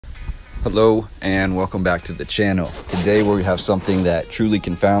Hello and welcome back to the channel. Today we have something that truly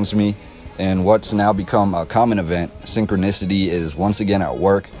confounds me, and what's now become a common event, synchronicity, is once again at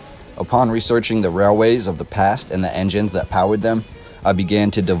work. Upon researching the railways of the past and the engines that powered them, I began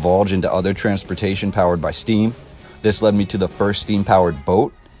to divulge into other transportation powered by steam. This led me to the first steam-powered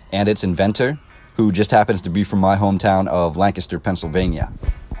boat and its inventor, who just happens to be from my hometown of Lancaster, Pennsylvania.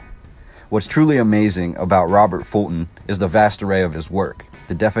 What's truly amazing about Robert Fulton is the vast array of his work.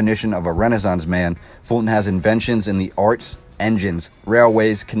 The definition of a Renaissance man, Fulton has inventions in the arts, engines,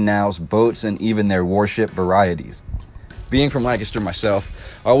 railways, canals, boats, and even their warship varieties. Being from Lancaster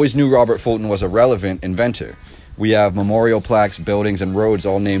myself, I always knew Robert Fulton was a relevant inventor. We have memorial plaques, buildings, and roads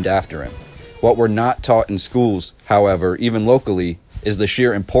all named after him. What we're not taught in schools, however, even locally, is the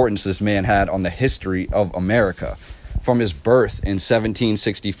sheer importance this man had on the history of America. From his birth in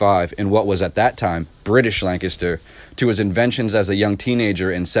 1765 in what was at that time British Lancaster, to his inventions as a young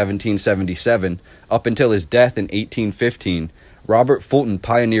teenager in 1777, up until his death in 1815, Robert Fulton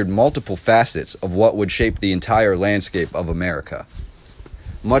pioneered multiple facets of what would shape the entire landscape of America.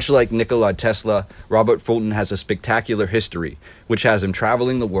 Much like Nikola Tesla, Robert Fulton has a spectacular history, which has him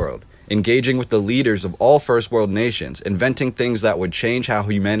traveling the world, engaging with the leaders of all first world nations, inventing things that would change how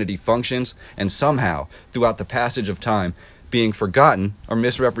humanity functions, and somehow, throughout the passage of time, being forgotten or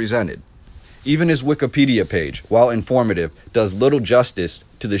misrepresented. Even his Wikipedia page, while informative, does little justice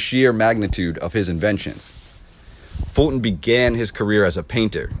to the sheer magnitude of his inventions. Fulton began his career as a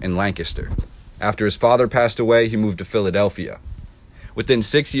painter in Lancaster. After his father passed away, he moved to Philadelphia. Within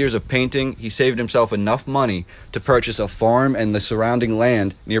 6 years of painting, he saved himself enough money to purchase a farm and the surrounding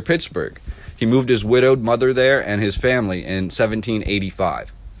land near Pittsburgh. He moved his widowed mother there and his family in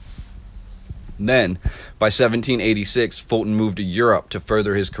 1785. Then, by 1786, Fulton moved to Europe to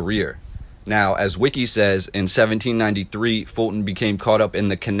further his career. Now, as Wiki says, in 1793, Fulton became caught up in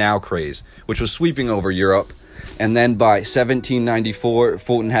the canal craze, which was sweeping over Europe. And then by 1794,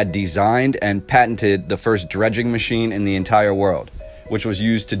 Fulton had designed and patented the first dredging machine in the entire world, which was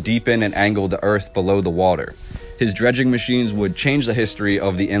used to deepen and angle the earth below the water. His dredging machines would change the history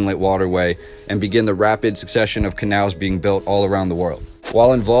of the inlet waterway and begin the rapid succession of canals being built all around the world.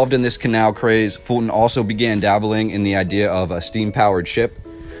 While involved in this canal craze, Fulton also began dabbling in the idea of a steam-powered ship.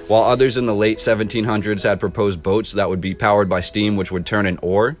 While others in the late 1700s had proposed boats that would be powered by steam, which would turn an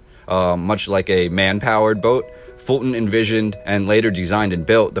oar, much like a man-powered boat, Fulton envisioned and later designed and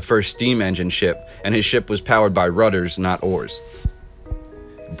built the first steam engine ship, and his ship was powered by rudders, not oars.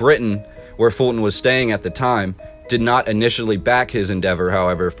 Britain, where Fulton was staying at the time, did not initially back his endeavor,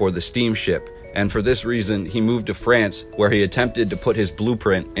 however, for the steamship, and for this reason, he moved to France, where he attempted to put his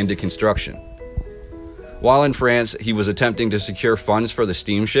blueprint into construction. While in France, he was attempting to secure funds for the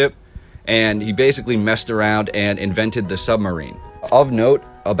steamship, and he basically messed around and invented the submarine. Of note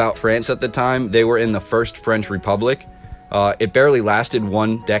about France at the time, they were in the First French Republic. It barely lasted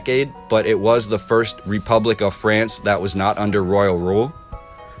 1 decade, but it was the first Republic of France that was not under royal rule.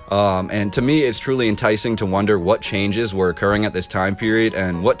 And to me, it's truly enticing to wonder what changes were occurring at this time period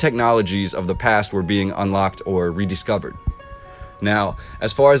and what technologies of the past were being unlocked or rediscovered. Now,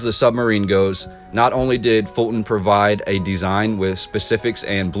 as far as the submarine goes, not only did Fulton provide a design with specifics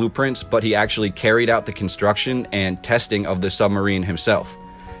and blueprints, but he actually carried out the construction and testing of the submarine himself.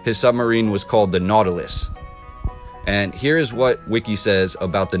 His submarine was called the Nautilus. And here is what Wiki says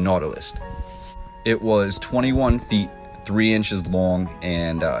about the Nautilus. It was 21 feet 3 inches long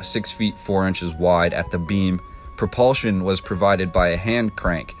and 6 feet 4 inches wide at the beam. Propulsion was provided by a hand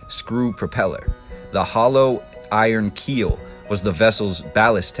crank screw propeller. The hollow iron keel was the vessel's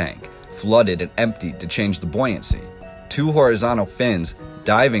ballast tank, flooded and emptied to change the buoyancy. 2 horizontal fins,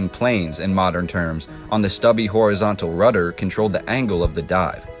 diving planes in modern terms, on the stubby horizontal rudder controlled the angle of the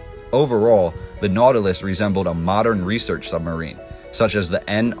dive. Overall, the Nautilus resembled a modern research submarine, such as the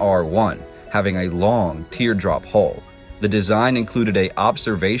NR-1, having a long teardrop hull. The design included an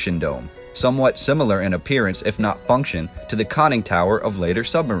observation dome, somewhat similar in appearance if not function to the conning tower of later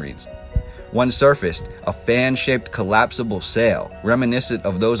submarines. When surfaced, a fan-shaped collapsible sail, reminiscent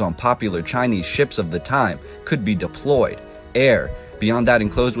of those on popular Chinese ships of the time, could be deployed. Air, beyond that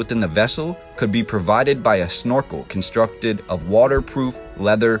enclosed within the vessel, could be provided by a snorkel constructed of waterproof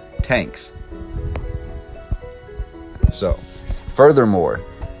leather tanks. So, furthermore,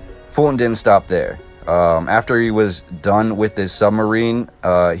 Fulton didn't stop there. After he was done with this submarine,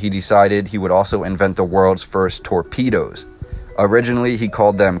 he decided he would also invent the world's first torpedoes. Originally, he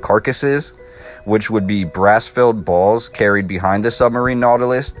called them carcasses, which would be brass-filled balls carried behind the submarine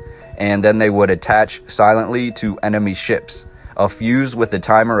Nautilus, and then they would attach silently to enemy ships. A fuse with a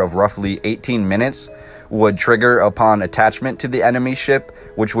timer of roughly 18 minutes would trigger upon attachment to the enemy ship,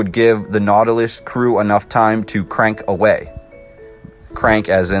 which would give the Nautilus crew enough time to crank away. Crank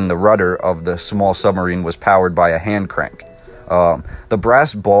as in the rudder of the small submarine was powered by a hand crank. The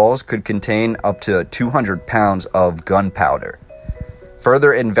brass balls could contain up to 200 pounds of gunpowder.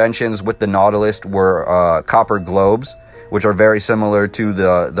 Further inventions with the Nautilus were copper globes, which are very similar to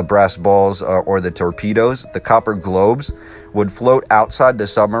the brass balls or the torpedoes. The copper globes would float outside the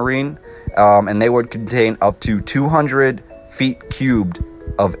submarine, and they would contain up to 200 feet cubed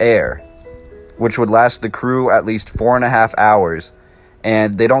of air, which would last the crew at least 4.5 hours.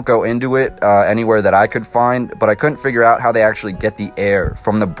 And they don't go into it anywhere that I could find, but I couldn't figure out how they actually get the air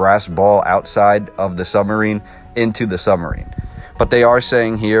from the brass ball outside of the submarine into the submarine. But they are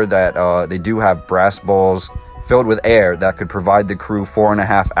saying here that they do have brass balls filled with air that could provide the crew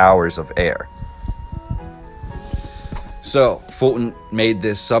 4.5 hours of air. So Fulton made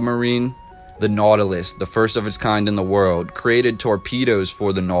this submarine, the Nautilus, the first of its kind in the world, created torpedoes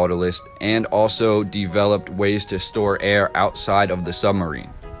for the Nautilus, and also developed ways to store air outside of the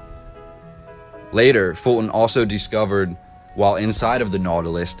submarine. Later, Fulton also discovered, while inside of the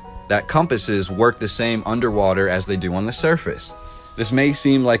Nautilus, that compasses work the same underwater as they do on the surface. This may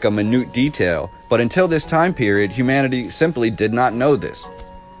seem like a minute detail, but until this time period, humanity simply did not know this.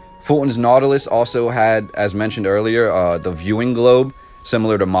 Fulton's Nautilus also had, as mentioned earlier, the viewing globe,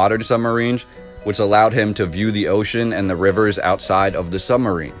 similar to modern submarines, which allowed him to view the ocean and the rivers outside of the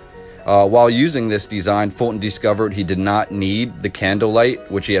submarine. While using this design, Fulton discovered he did not need the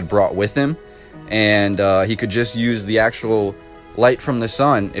candlelight, which he had brought with him, and he could just use the actual light from the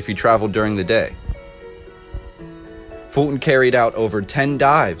sun if he traveled during the day. Fulton carried out over 10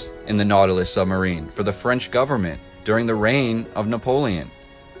 dives in the Nautilus submarine for the French government during the reign of Napoleon.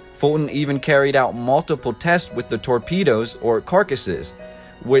 Fulton even carried out multiple tests with the torpedoes, or carcasses,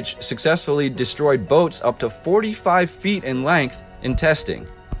 which successfully destroyed boats up to 45 feet in length in testing.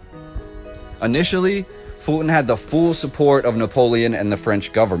 Initially, Fulton had the full support of Napoleon and the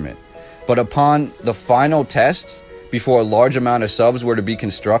French government, but upon the final tests, before a large amount of subs were to be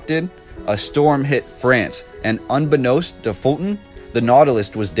constructed, a storm hit France, and unbeknownst to Fulton, the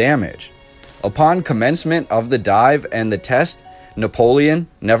Nautilus was damaged. Upon commencement of the dive and the test, Napoleon,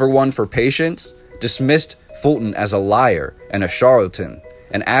 never one for patience, dismissed Fulton as a liar and a charlatan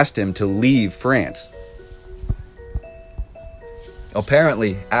and asked him to leave France.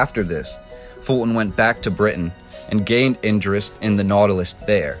 Apparently, after this, Fulton went back to Britain and gained interest in the Nautilus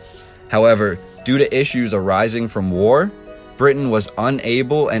there. However, due to issues arising from war, Britain was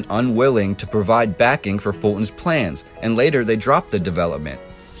unable and unwilling to provide backing for Fulton's plans, and later they dropped the development.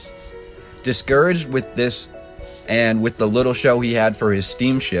 Discouraged with this and with the little show he had for his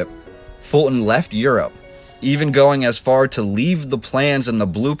steamship, Fulton left Europe, even going as far to leave the plans and the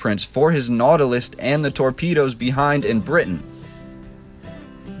blueprints for his Nautilus and the torpedoes behind in Britain.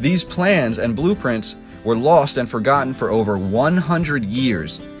 These plans and blueprints were lost and forgotten for over 100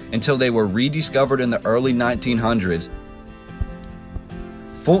 years until they were rediscovered in the early 1900s.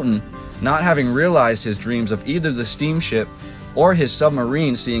 Fulton, not having realized his dreams of either the steamship or his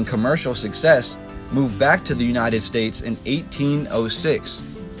submarine seeing commercial success, moved back to the United States in 1806,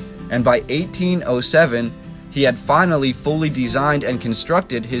 and by 1807, he had finally fully designed and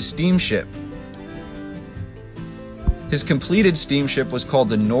constructed his steamship. His completed steamship was called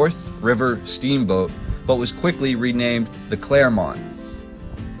the North River Steamboat, but was quickly renamed the Clermont.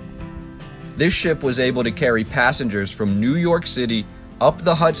 This ship was able to carry passengers from New York City up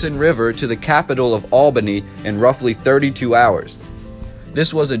the Hudson River to the capital of Albany in roughly 32 hours.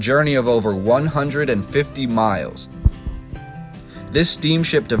 This was a journey of over 150 miles. This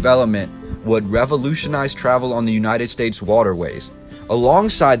steamship development would revolutionize travel on the United States waterways.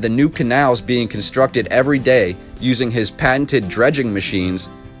 Alongside the new canals being constructed every day using his patented dredging machines,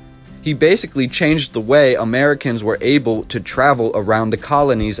 he basically changed the way Americans were able to travel around the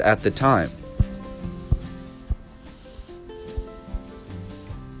colonies at the time.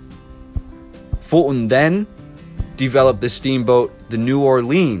 Fulton then developed the steamboat the New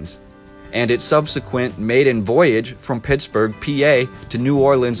Orleans and its subsequent maiden voyage from Pittsburgh, PA to New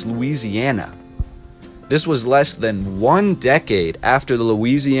Orleans, Louisiana. This was less than 1 decade after the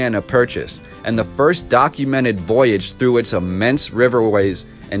Louisiana Purchase and the first documented voyage through its immense riverways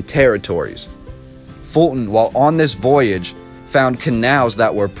and territories. Fulton, while on this voyage, found canals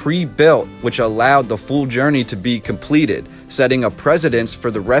that were pre-built, which allowed the full journey to be completed, setting a precedence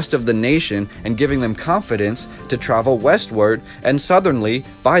for the rest of the nation and giving them confidence to travel westward and southerly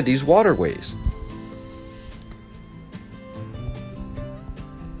by these waterways.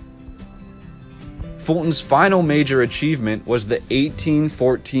 Fulton's final major achievement was the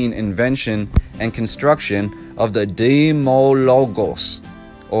 1814 invention and construction of the Deimologos,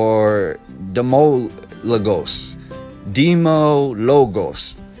 or demologos,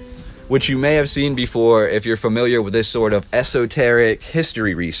 which you may have seen before if you're familiar with this sort of esoteric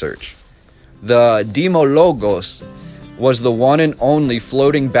history research. The demologos was the one and only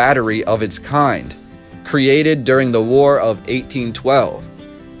floating battery of its kind, created during the War of 1812.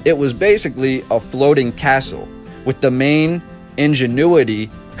 It was basically a floating castle, with the main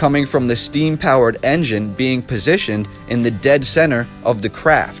ingenuity coming from the steam-powered engine being positioned in the dead center of the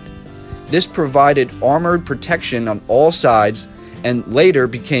craft. This provided armored protection on all sides and later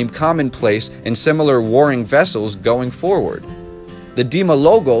became commonplace in similar warring vessels going forward. The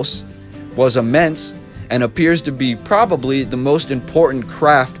demologos was immense and appears to be probably the most important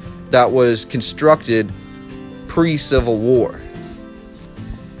craft that was constructed pre-Civil War.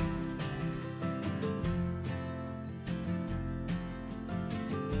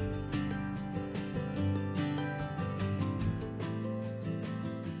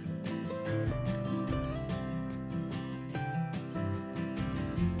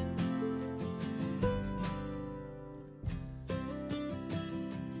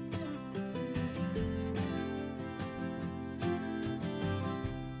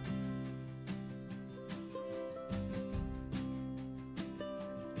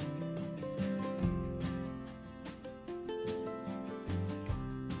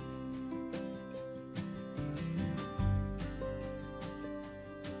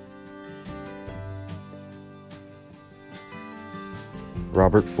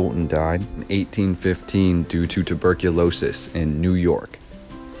 Robert Fulton died in 1815 due to tuberculosis in New York.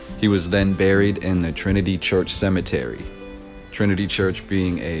 He was then buried in the Trinity Church Cemetery. Trinity Church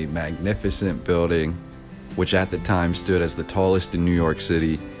being a magnificent building, which at the time stood as the tallest in New York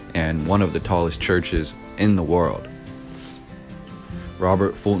City and one of the tallest churches in the world.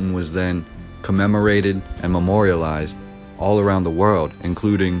 Robert Fulton was then commemorated and memorialized all around the world,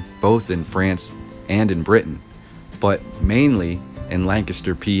 including both in France and in Britain, but mainly in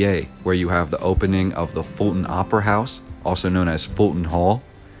Lancaster, PA, where you have the opening of the Fulton Opera House, also known as Fulton Hall,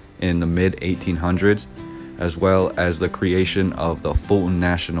 in the mid-1800s, as well as the creation of the Fulton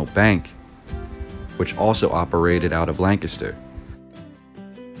National Bank, which also operated out of Lancaster.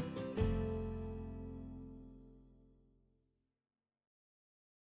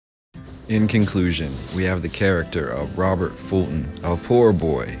 In conclusion, we have the character of Robert Fulton, a poor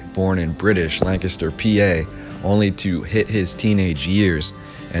boy born in British Lancaster, PA, only to hit his teenage years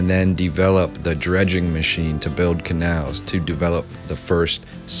and then develop the dredging machine to build canals, to develop the first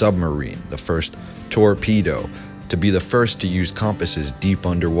submarine, the first torpedo, to be the first to use compasses deep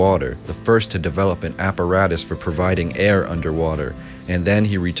underwater, the first to develop an apparatus for providing air underwater, and then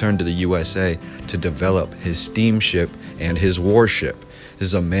he returned to the USA to develop his steamship and his warship. This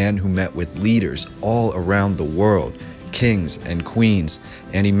is a man who met with leaders all around the world, kings and queens,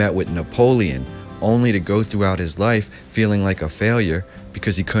 and he met with Napoleon, only to go throughout his life feeling like a failure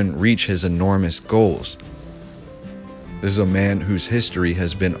because he couldn't reach his enormous goals. This is a man whose history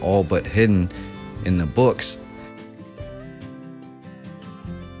has been all but hidden in the books.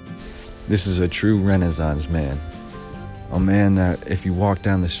 This is a true Renaissance man. A man that if you walk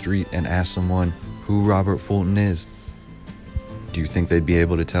down the street and ask someone who Robert Fulton is, do you think they'd be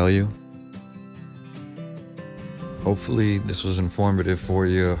able to tell you? Hopefully this was informative for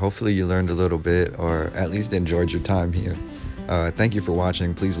you. Hopefully you learned a little bit or at least enjoyed your time here. Thank you for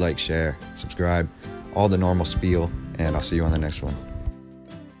watching. Please like, share, subscribe, all the normal spiel, and I'll see you on the next one.